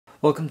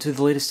Welcome to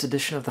the latest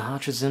edition of the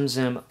Hotcha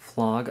Zimzam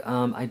vlog.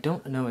 I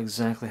don't know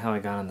exactly how I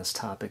got on this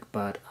topic,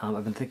 but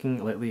I've been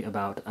thinking lately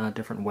about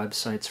different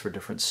websites for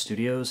different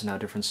studios and how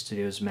different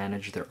studios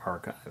manage their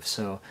archive.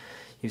 So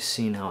you've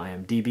seen how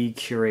IMDb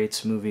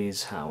curates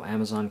movies, how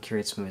Amazon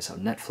curates movies, how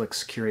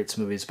Netflix curates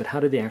movies, but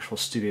how do the actual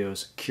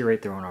studios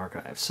curate their own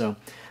archive? So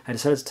I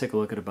decided to take a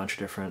look at a bunch of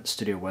different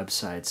studio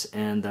websites,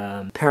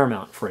 and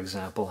Paramount, for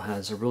example,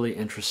 has a really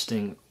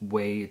interesting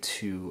way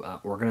to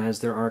organize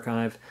their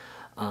archive.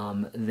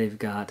 They've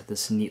got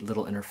this neat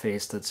little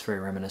interface that's very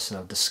reminiscent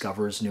of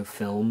Discover's new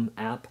film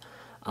app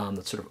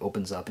that sort of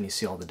opens up and you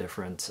see all the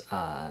different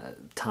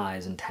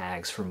ties and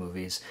tags for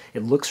movies.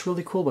 It looks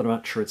really cool, but I'm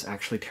not sure it's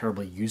actually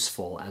terribly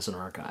useful as an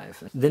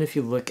archive. Then if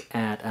you look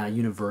at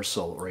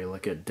Universal or you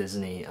look at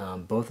Disney,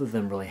 both of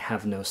them really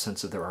have no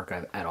sense of their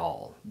archive at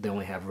all. They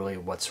only have really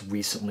what's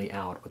recently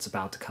out, what's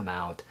about to come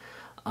out,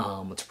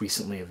 what's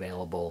recently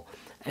available.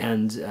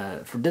 And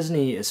for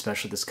Disney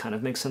especially, this kind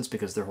of makes sense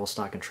because their whole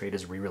stock and trade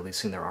is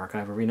re-releasing their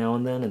archive every now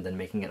and then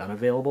making it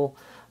unavailable.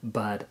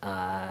 But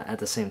at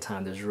the same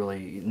time, there's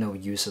really no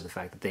use of the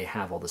fact that they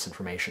have all this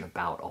information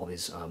about all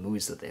these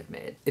movies that they've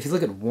made. If you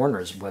look at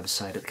Warner's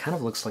website, it kind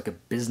of looks like a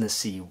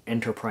businessy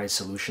enterprise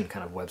solution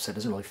kind of website. It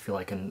doesn't really feel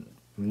like a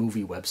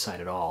movie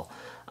website at all.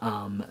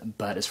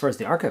 But as far as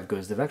the archive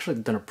goes, they've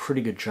actually done a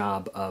pretty good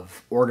job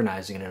of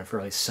organizing it in a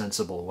fairly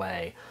sensible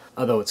way.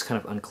 Although it's kind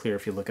of unclear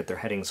if you look at their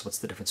headings what's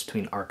the difference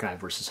between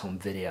archive versus home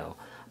video.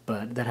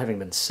 But that having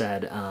been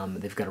said,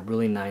 they've got a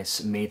really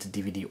nice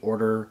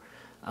made-to-order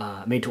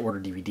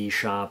DVD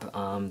shop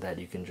that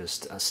you can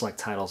just select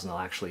titles and they'll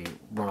actually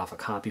run off a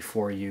copy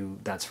for you.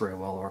 That's very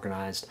well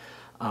organized.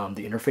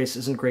 The interface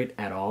isn't great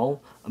at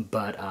all,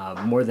 but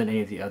more than any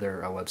of the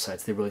other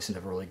websites, they really seem to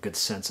have a really good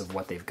sense of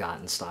what they've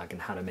got in stock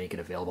and how to make it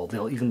available.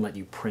 They'll even let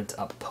you print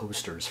up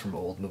posters from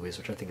old movies,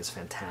 which I think is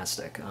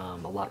fantastic.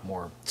 A lot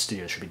more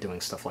studios should be doing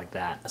stuff like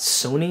that.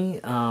 Sony,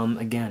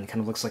 again, kind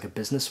of looks like a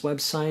business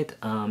website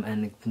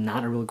and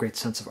not a real great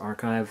sense of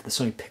archive. The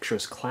Sony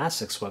Pictures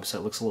Classics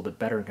website looks a little bit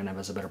better and kind of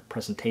has a better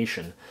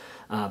presentation.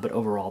 But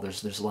overall,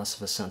 there's less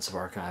of a sense of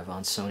archive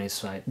on Sony's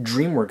site.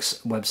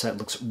 DreamWorks website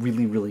looks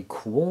really, really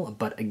cool,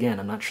 but again,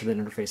 I'm not sure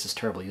the interface is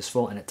terribly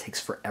useful, and it takes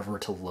forever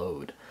to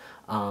load.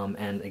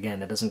 And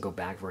again, it doesn't go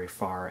back very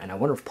far, and I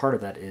wonder if part of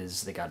that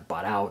is they got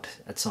bought out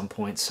at some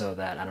point, so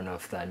that, I don't know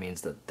if that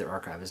means that their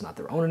archive is not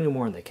their own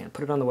anymore and they can't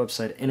put it on the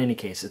website. In any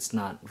case, it's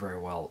not very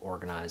well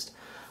organized.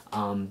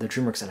 The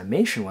DreamWorks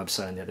Animation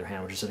website, on the other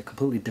hand, which is a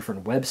completely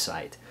different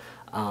website,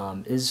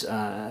 is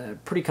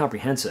pretty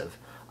comprehensive.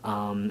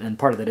 And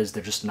part of that is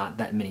there's just not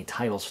that many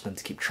titles for them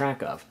to keep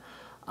track of.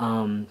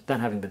 That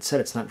having been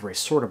said, it's not very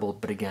sortable,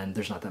 but again,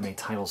 there's not that many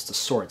titles to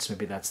sort, so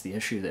maybe that's the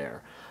issue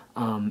there.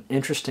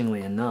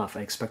 Interestingly enough, I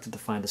expected to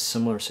find a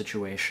similar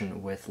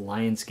situation with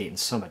Lionsgate and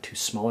Summit, two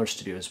smaller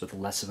studios with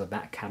less of a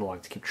back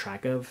catalog to keep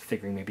track of,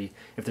 figuring maybe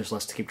if there's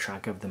less to keep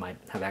track of, they might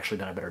have actually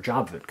done a better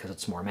job of it because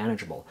it's more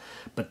manageable.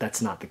 But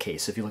that's not the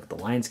case. If you look at the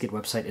Lionsgate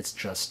website, it's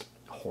just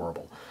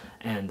horrible.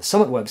 And the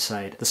Summit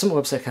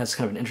website has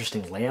kind of an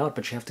interesting layout,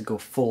 but you have to go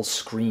full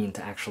screen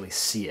to actually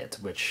see it,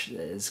 which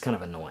is kind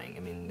of annoying. I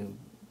mean,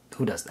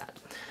 who does that?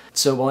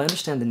 So while I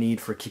understand the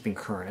need for keeping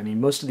current, I mean,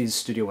 most of these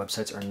studio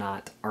websites are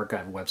not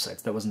archive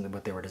websites. That wasn't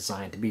what they were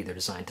designed to be. They're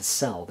designed to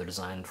sell. They're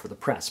designed for the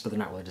press, but they're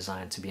not really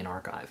designed to be an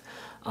archive.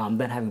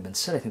 That having been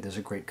said, I think there's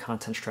a great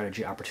content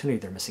strategy opportunity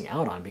they're missing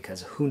out on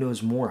because who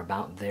knows more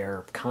about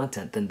their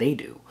content than they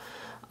do?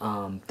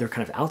 They're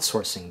kind of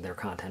outsourcing their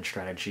content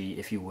strategy,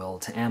 if you will,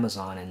 to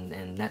Amazon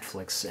and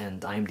Netflix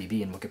and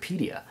IMDb and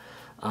Wikipedia.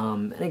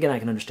 And again, I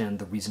can understand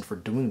the reason for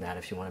doing that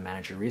if you want to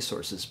manage your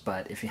resources,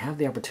 but if you have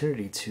the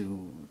opportunity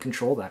to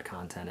control that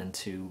content and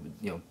to,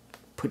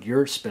 put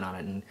your spin on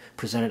it and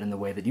present it in the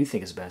way that you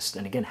think is best,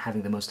 and again,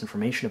 having the most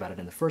information about it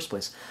in the first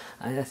place,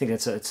 I think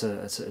it's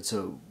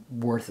a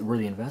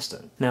worthy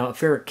investment. Now, a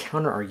fair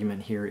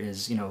counter-argument here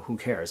is, who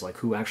cares? Like,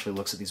 who actually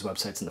looks at these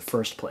websites in the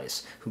first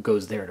place? Who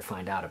goes there to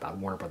find out about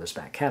Warner Brothers'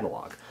 back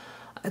catalog?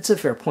 It's a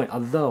fair point,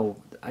 although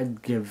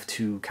I'd give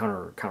two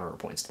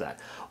counterpoints to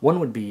that. One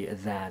would be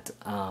that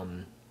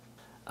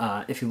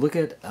if you look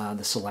at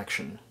the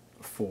selection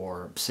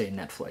for, say,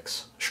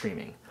 Netflix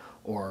streaming,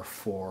 or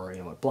for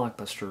what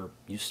Blockbuster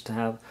used to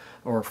have,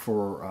 or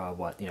for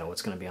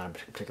what's going to be on a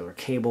particular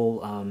cable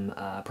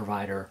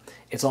provider,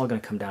 it's all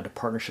going to come down to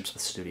partnerships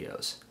with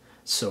studios.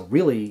 So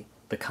really,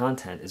 the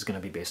content is going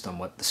to be based on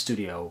what the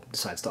studio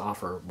decides to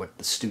offer, what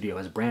the studio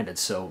has branded.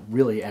 So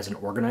really, as an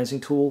organizing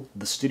tool,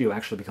 the studio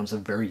actually becomes a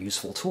very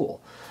useful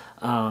tool.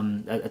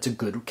 It's a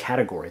good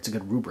category, it's a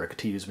good rubric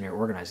to use when you're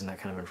organizing that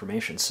kind of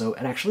information. So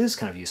it actually is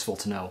kind of useful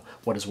to know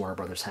what does Warner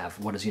Brothers have,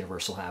 what does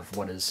Universal have,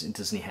 what does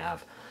Disney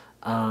have.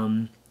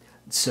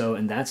 So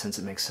in that sense,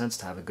 it makes sense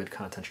to have a good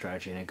content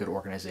strategy and a good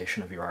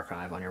organization of your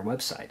archive on your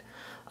website.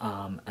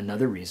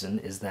 Another reason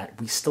is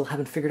that we still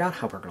haven't figured out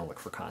how we're going to look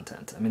for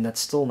content. I mean, that's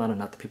still not a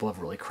nut that people have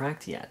really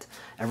cracked yet.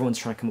 Everyone's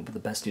trying to come up with the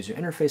best user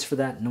interface for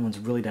that. No one's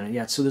really done it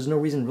yet, so there's no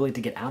reason really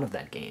to get out of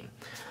that game.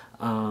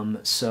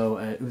 So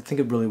I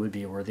think it really would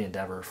be a worthy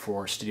endeavor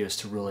for studios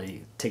to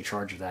really take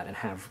charge of that and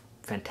have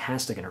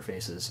fantastic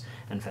interfaces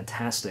and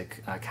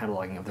fantastic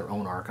cataloging of their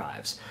own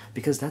archives,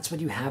 because that's what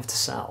you have to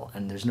sell,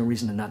 and there's no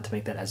reason to not to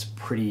make that as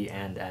pretty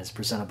and as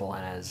presentable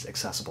and as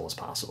accessible as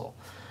possible.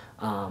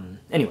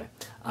 Anyway,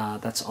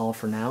 that's all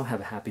for now.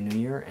 Have a happy new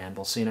year, and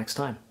we'll see you next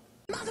time.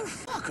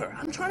 Motherfucker,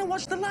 I'm trying to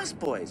watch The Lost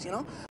Boys, you know?